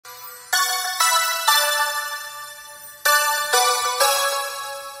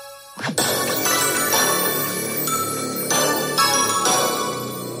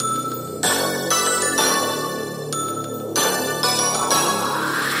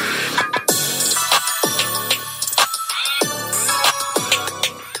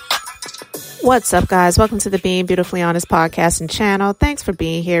What's up, guys? Welcome to the Being Beautifully Honest podcast and channel. Thanks for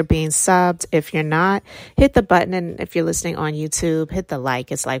being here, being subbed. If you're not, hit the button. And if you're listening on YouTube, hit the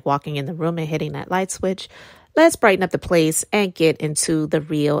like. It's like walking in the room and hitting that light switch. Let's brighten up the place and get into the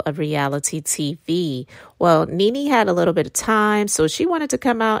real of reality TV. Well, Nene had a little bit of time, so she wanted to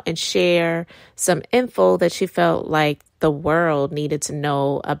come out and share some info that she felt like the world needed to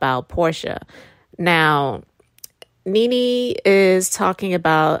know about Porsha. Now, Nene is talking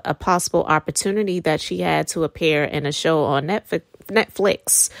about a possible opportunity that she had to appear in a show on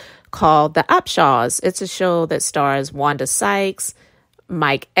Netflix called The Upshaws. It's a show that stars Wanda Sykes,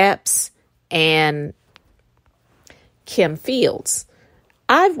 Mike Epps, and Kim Fields.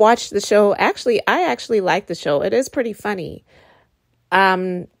 I've watched the show. I actually like the show. It is pretty funny.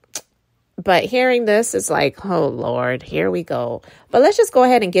 But hearing this is like, oh, Lord, here we go. But let's just go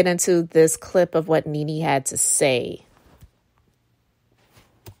ahead and get into this clip of what Nene had to say.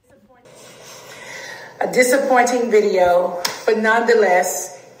 A disappointing video, but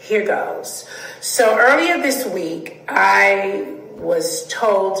nonetheless, here goes. So earlier this week, I was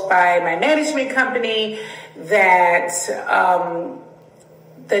told by my management company that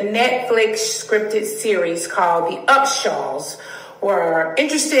the Netflix scripted series called The Upshaws were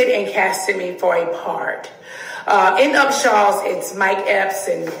interested in casting me for a part. In Upshaws, it's Mike Epps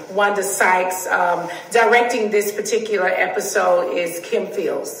and Wanda Sykes. Directing this particular episode is Kim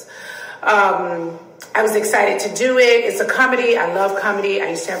Fields. I was excited to do it. It's a comedy. I love comedy.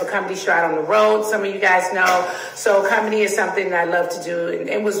 I used to have a comedy show out on the road. Some of you guys know. So comedy is something that I love to do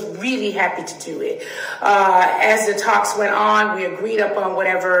and was really happy to do it. As the talks went on, we agreed upon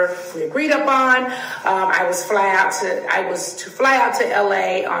whatever we agreed upon. I was to fly out to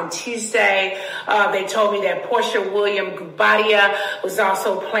LA on Tuesday. They told me that Porsha was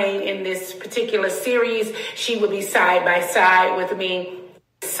also playing in this particular series. She would be side by side with me.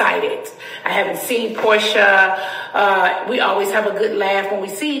 Excited. I haven't seen Porsha. We always have a good laugh when we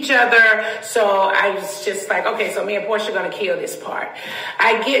see each other. So I was just like, okay, so me and Porsha are going to kill this part.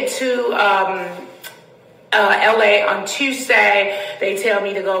 I get to LA on Tuesday. They tell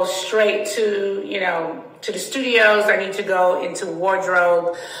me to go straight to the studios. I need to go into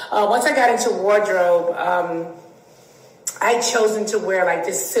wardrobe. Once I got into wardrobe, I'd chosen to wear like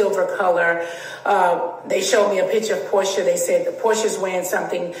this silver color. They showed me a picture of Porsha. They said that Porsha's wearing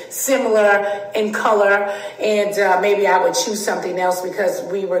something similar in color, and maybe I would choose something else because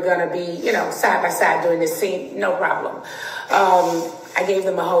we were going to be, side by side doing this scene. No problem. I gave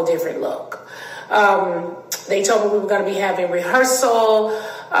them a whole different look. They told me we were going to be having rehearsal.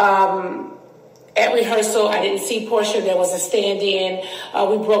 At rehearsal, I didn't see Porsha. There was a stand-in.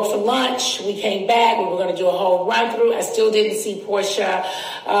 We broke for lunch. We came back. We were going to do a whole run-through. I still didn't see Porsha.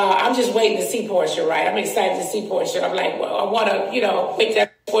 I'm just waiting to see Porsha, right? I'm excited to see Porsha. I'm like, well, I want to, make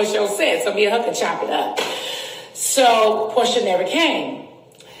that Porsha set so me and her can chop it up. So Porsha never came.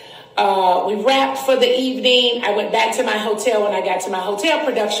 We wrapped for the evening. I went back to my hotel. When I got to my hotel,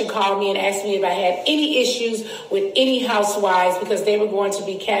 production called me and asked me if I had any issues with any housewives because they were going to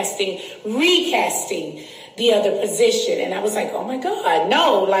be recasting the other position. And I was like, oh my God,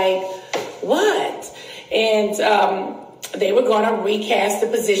 no, like what? And they were going to recast the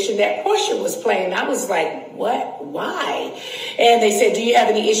position that Porsha was playing. I was like, what? Why? And they said, do you have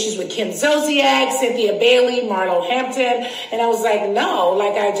any issues with Kim Zolciak, Cynthia Bailey, Marlo Hampton? And I was like, no.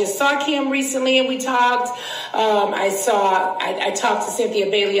 Like, I just saw Kim recently and we talked. I talked to Cynthia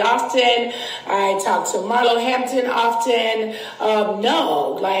Bailey often. I talked to Marlo Hampton often.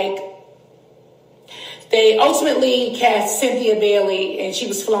 No, like, they ultimately cast Cynthia Bailey and she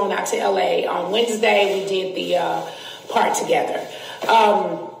was flown out to LA on Wednesday. We did the part together.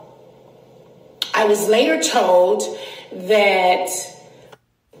 I was later told that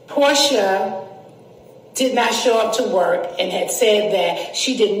Porsha did not show up to work and had said that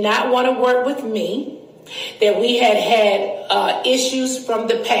she did not want to work with me, that we had issues from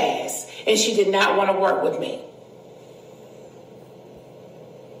the past, and she did not want to work with me.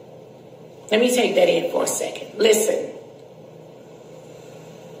 Let me take that in for a second. Listen,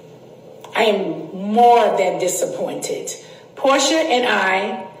 I am more than disappointed. Porsha and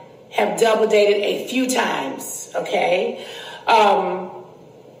I have double dated a few times, okay?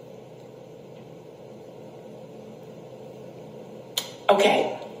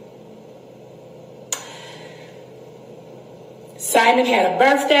 Okay. Simon had a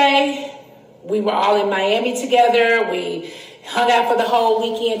birthday. We were all in Miami together. We hung out for the whole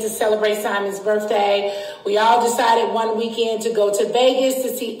weekend to celebrate Simon's birthday. We all decided one weekend to go to Vegas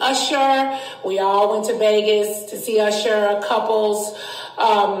to see Usher. We all went to Vegas to see Usher, couples.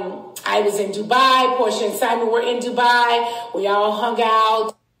 I was in Dubai. Porsha and Simon were in Dubai. We all hung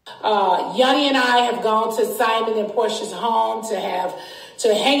out. Yanni and I have gone to Simon and Porsha's home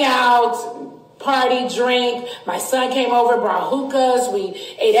to hang out, party, drink. My son came over, brought hookahs. We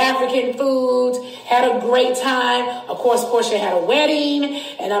ate African food, had a great time. Of course, Porsha had a wedding,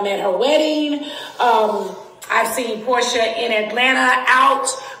 and I'm at her wedding. I've seen Porsha in Atlanta out.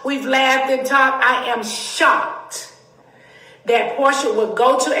 We've laughed and talked. I am shocked that Porsha would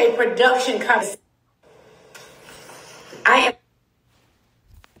go to a production company. I am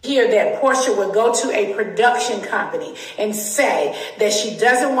hear that Porsha would go to a production company and say that she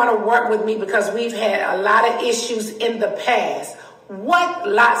doesn't want to work with me because we've had a lot of issues in the past. What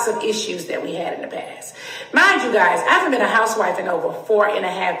lots of issues that we had in the past. Mind you guys, I haven't been a housewife in over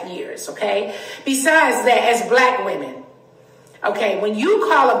 4.5 years, okay? Besides that, as black women, okay, when you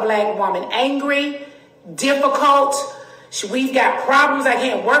call a black woman angry, difficult, we've got problems, I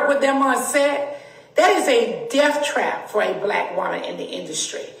can't work with them on set, that is a death trap for a black woman in the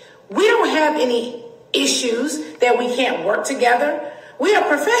industry. We don't have any issues that we can't work together. We are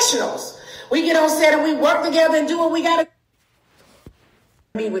professionals. We get on set and we work together and do what we got to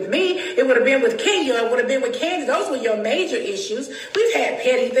be. With me, it would have been with Kenya, it would have been with Candy. Those were your major issues. We've had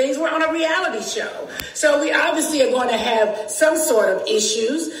petty things. We're on a reality show. So we obviously are going to have some sort of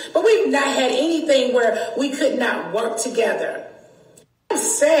issues, but we've not had anything where we could not work together. I'm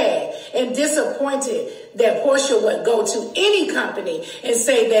sad and disappointed that Porsha would go to any company and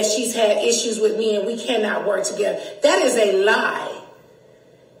say that she's had issues with me and we cannot work together. That is a lie.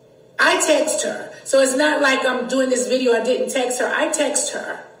 I text her. So it's not like I'm doing this video. I didn't text her. I text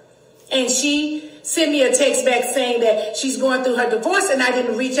her. And she sent me a text back saying that she's going through her divorce and I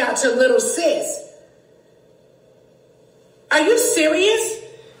didn't reach out to little sis. Are you serious?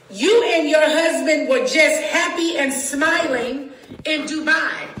 You and your husband were just happy and smiling in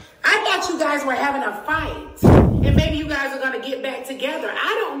Dubai. I thought you guys were having a fight and maybe you guys are going to get back together.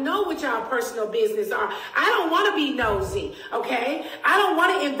 I don't know what y'all personal business are. I don't want to be nosy, okay? I don't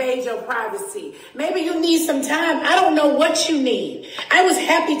want to invade your privacy. Maybe you need some time. I don't know what you need. I was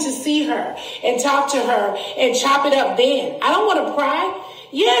happy to see her and talk to her and chop it up then. I don't want to pry.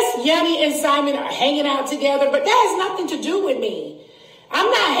 Yes, Yanni and Simon are hanging out together, but that has nothing to do with me. I'm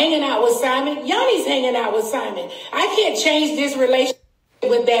not hanging out with Simon. Yanni's hanging out with Simon. I can't change this relationship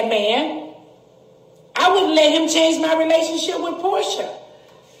with that man. I wouldn't let him change my relationship with Porsha.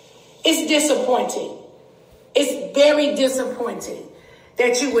 It's disappointing. It's very disappointing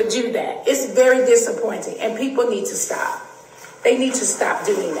that you would do that. It's very disappointing. And people need to stop. They need to stop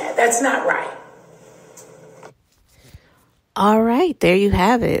doing that. That's not right. All right, there you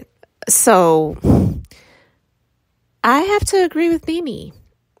have it. So I have to agree with Nene.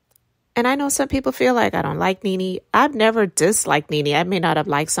 And I know some people feel like I don't like Nene. I've never disliked Nene. I may not have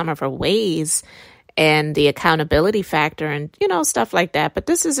liked some of her ways and the accountability factor and, stuff like that. But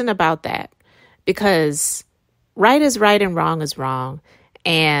this isn't about that because right is right and wrong is wrong.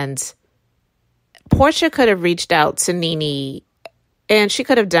 And Porsha could have reached out to Nene and she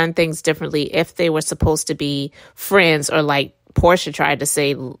could have done things differently if they were supposed to be friends or like Porsha tried to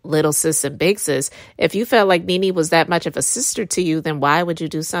say little sis and big sis. If you felt like Nene was that much of a sister to you, then why would you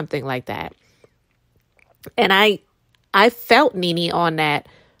do something like that? And I felt Nene on that.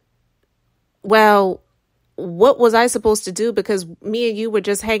 Well, what was I supposed to do? Because me and you were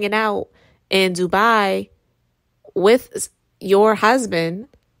just hanging out in Dubai with your husband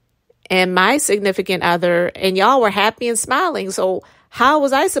and my significant other, and y'all were happy and smiling. So how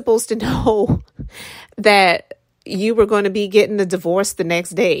was I supposed to know that you were going to be getting a divorce the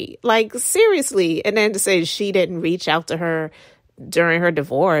next day? Like, seriously. And then to say she didn't reach out to her during her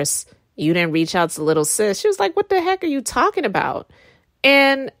divorce. You didn't reach out to little sis. She was like, what the heck are you talking about?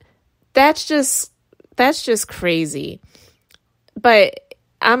 And that's just crazy. But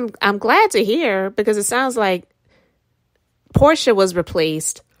I'm glad to hear because it sounds like Porsha was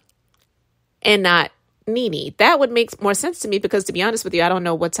replaced and not Nene. That would make more sense to me because, to be honest with you, I don't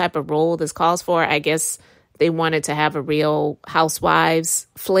know what type of role this calls for. I guess they wanted to have a real housewives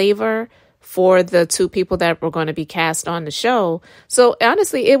flavor for the two people that were going to be cast on the show. So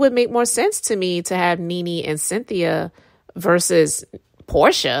honestly, it would make more sense to me to have Nene and Cynthia versus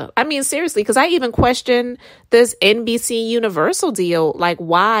Porsha. I mean, seriously, because I even question this NBC Universal deal. Like,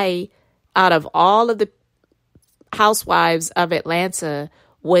 why out of all of the housewives of Atlanta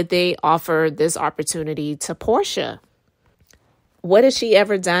would they offer this opportunity to Porsha? What has she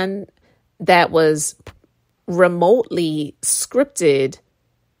ever done that was remotely scripted?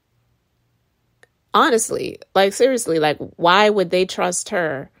 Honestly, like, seriously, like, why would they trust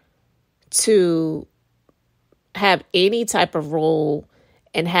her to have any type of role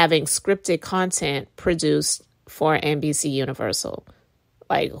in having scripted content produced for NBC Universal?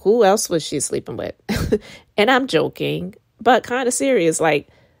 Like, who else was she sleeping with? And I'm joking, but kind of serious. Like,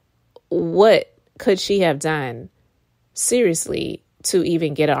 what could she have done, seriously, to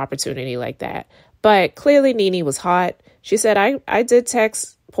even get an opportunity like that? But clearly Nene was hot. She said, I did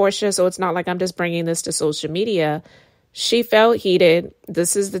text Porsha, so it's not like I'm just bringing this to social media. She felt heated.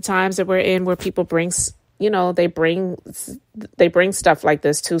 This is the times that we're in where people bring, they bring stuff like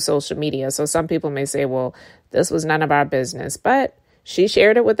this to social media. So some people may say, well, this was none of our business, but she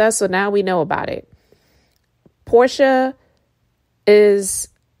shared it with us, so now we know about it. Porsha is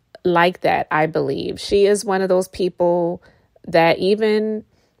like that, I believe. She is one of those people that even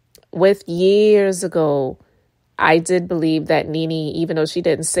with years ago, I did believe that Nene, even though she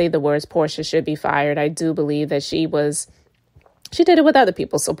didn't say the words Porsha should be fired, I do believe that she did it with other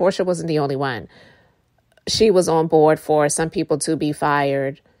people. So Porsha wasn't the only one. She was on board for some people to be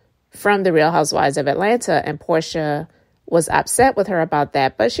fired from the Real Housewives of Atlanta, and Porsha was upset with her about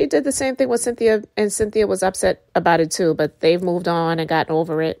that. But she did the same thing with Cynthia, and Cynthia was upset about it too, but they've moved on and gotten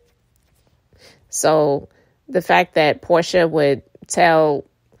over it. So the fact that Porsha would tell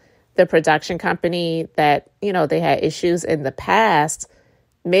the production company that, they had issues in the past,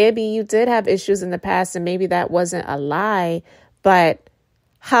 maybe you did have issues in the past and maybe that wasn't a lie, but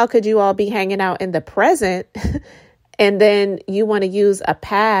how could you all be hanging out in the present and then you want to use a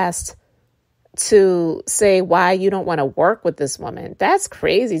past to say why you don't want to work with this woman? That's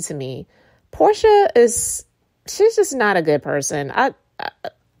crazy to me. Porsha she's just not a good person.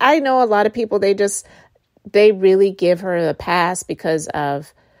 I know a lot of people, they really give her the pass because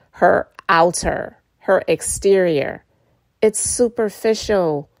of her outer, her exterior. It's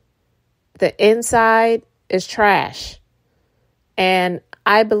superficial. The inside is trash. And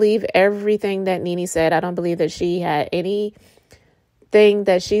I believe everything that Nene said. I don't believe that she had anything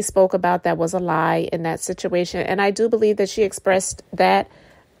that she spoke about that was a lie in that situation. And I do believe that she expressed that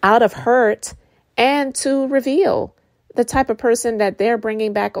out of hurt and to reveal the type of person that they're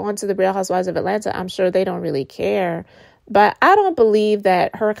bringing back onto the Real Housewives of Atlanta. I'm sure they don't really care. But I don't believe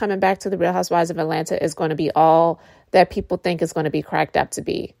that her coming back to the Real Housewives of Atlanta is going to be all that people think is going to be cracked up to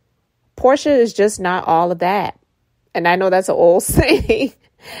be. Porsha is just not all of that. And I know that's an old saying,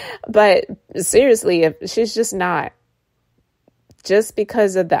 but seriously, if she's just not. Just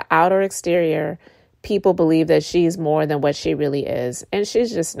because of the outer exterior, people believe that she's more than what she really is. And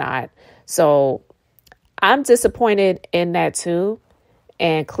she's just not. So I'm disappointed in that too.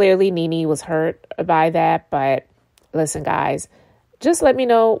 And clearly Nene was hurt by that. But listen, guys, just let me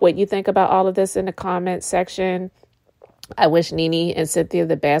know what you think about all of this in the comment section. I wish Nene and Cynthia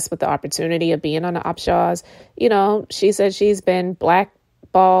the best with the opportunity of being on the Upshaws. She said she's been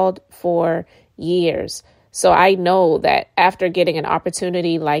blackballed for years. So I know that after getting an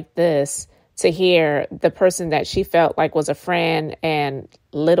opportunity like this to hear the person that she felt like was a friend and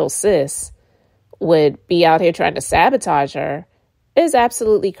little sis would be out here trying to sabotage her is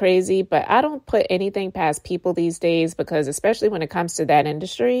absolutely crazy. But I don't put anything past people these days because especially when it comes to that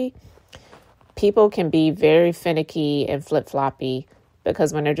industry, people can be very finicky and flip-floppy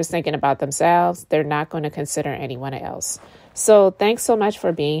because when they're just thinking about themselves, they're not going to consider anyone else. So thanks so much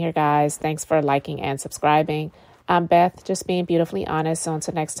for being here, guys. Thanks for liking and subscribing. I'm Beth, just being beautifully honest. So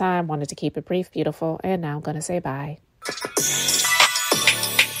until next time, wanted to keep it brief, beautiful, and now I'm going to say bye.